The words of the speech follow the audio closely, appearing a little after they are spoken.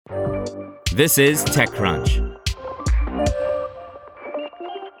This is TechCrunch.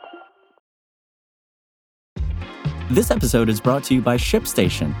 This episode is brought to you by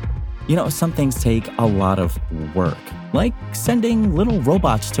ShipStation. You know, some things take a lot of work, like sending little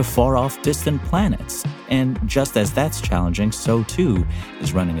robots to far-off distant planets. And just as that's challenging, so too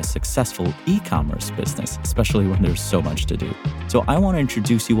is running a successful e-commerce business, especially when there's so much to do. So I want to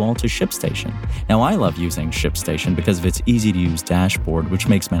introduce you all to ShipStation. Now, I love using ShipStation because of its easy-to-use dashboard, which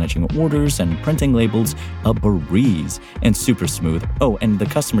makes managing orders and printing labels a breeze and super smooth. Oh, and the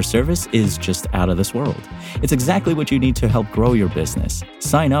customer service is just out of this world. It's exactly what you need to help grow your business.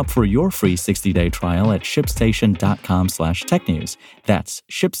 Sign up for your free 60-day trial at shipstation.com/technews. That's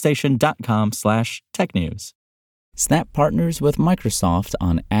shipstation.com/technews. Snap partners with Microsoft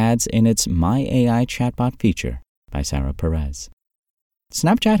on ads in its My AI chatbot feature by Sarah Perez.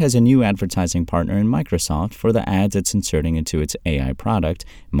 Snapchat has a new advertising partner in Microsoft for the ads it's inserting into its AI product,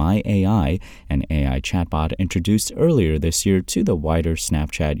 My AI, an AI chatbot introduced earlier this year to the wider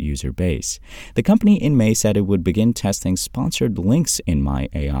Snapchat user base. The company in May said it would begin testing sponsored links in My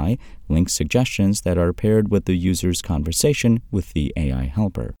AI, link suggestions that are paired with the user's conversation with the AI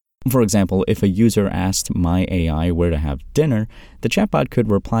helper. For example, if a user asked My AI where to have dinner, the chatbot could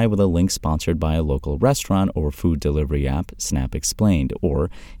reply with a link sponsored by a local restaurant or food delivery app, Snap explained.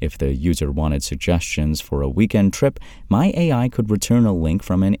 Or, if the user wanted suggestions for a weekend trip, My AI could return a link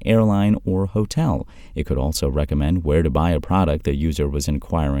from an airline or hotel. It could also recommend where to buy a product the user was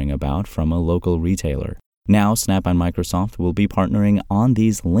inquiring about from a local retailer. Now, Snap and Microsoft will be partnering on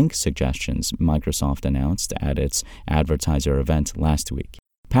these link suggestions, Microsoft announced at its advertiser event last week.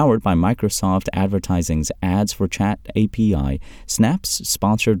 Powered by Microsoft Advertising's Ads for Chat API, Snap's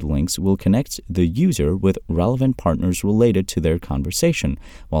sponsored links will connect the user with relevant partners related to their conversation,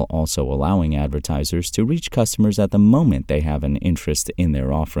 while also allowing advertisers to reach customers at the moment they have an interest in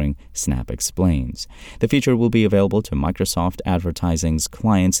their offering, Snap explains. The feature will be available to Microsoft Advertising's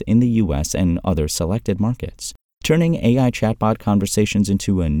clients in the U.S. and other selected markets. Turning AI chatbot conversations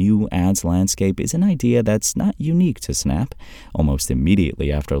into a new ads landscape is an idea that's not unique to Snap. Almost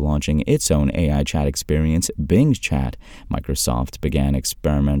immediately after launching its own AI chat experience, Bing Chat, Microsoft began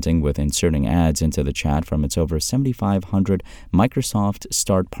experimenting with inserting ads into the chat from its over 7,500 Microsoft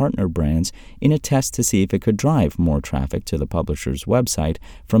Start partner brands in a test to see if it could drive more traffic to the publisher's website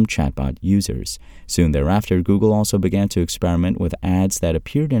from chatbot users. Soon thereafter, Google also began to experiment with ads that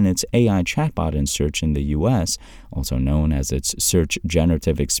appeared in its AI chatbot in search in the U.S., also known as its Search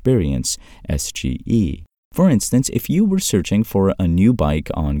Generative Experience, SGE. For instance, if you were searching for a new bike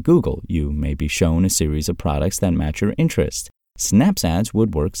on Google, you may be shown a series of products that match your interest. Snap's ads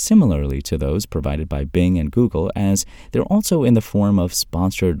would work similarly to those provided by Bing and Google, as they're also in the form of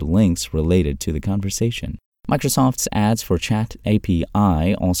sponsored links related to the conversation. Microsoft's Ads for Chat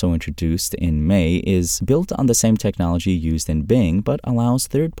API, also introduced in May, is built on the same technology used in Bing, but allows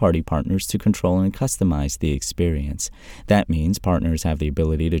third-party partners to control and customize the experience. That means partners have the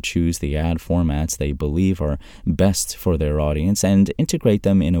ability to choose the ad formats they believe are best for their audience and integrate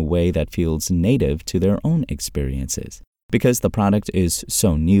them in a way that feels native to their own experiences. Because the product is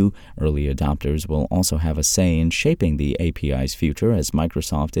so new, early adopters will also have a say in shaping the API's future, as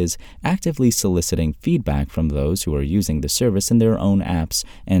Microsoft is actively soliciting feedback from those who are using the service in their own apps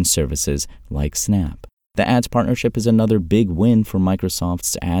and services like Snap. The ads partnership is another big win for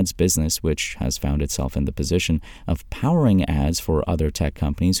Microsoft's ads business, which has found itself in the position of powering ads for other tech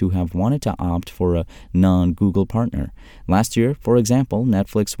companies who have wanted to opt for a non-Google partner. Last year, for example,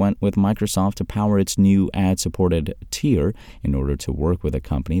 Netflix went with Microsoft to power its new ad-supported tier in order to work with a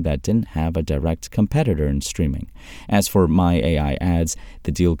company that didn't have a direct competitor in streaming. As for My AI ads,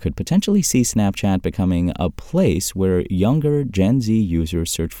 the deal could potentially see Snapchat becoming a place where younger Gen Z users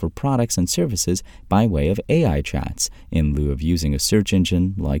search for products and services by way of AI chats, in lieu of using a search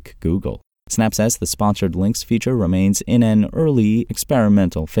engine like Google. Snap says the sponsored links feature remains in an early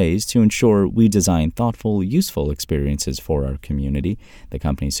experimental phase to ensure we design thoughtful, useful experiences for our community. The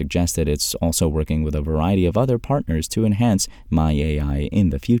company suggested it's also working with a variety of other partners to enhance My AI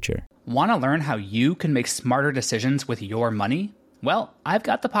in the future. Want to learn how you can make smarter decisions with your money? Well, I've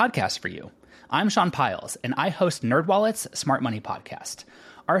got the podcast for you. I'm Sean Piles, and I host NerdWallet's Smart Money Podcast.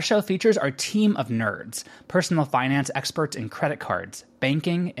 Our show features our team of nerds, personal finance experts in credit cards,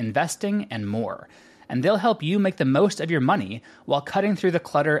 banking, investing, and more. And they'll help you make the most of your money while cutting through the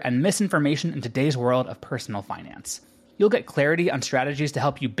clutter and misinformation in today's world of personal finance. You'll get clarity on strategies to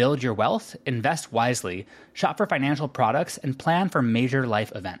help you build your wealth, invest wisely, shop for financial products, and plan for major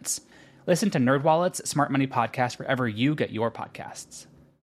life events. Listen to NerdWallet's Smart Money Podcast wherever you get your podcasts.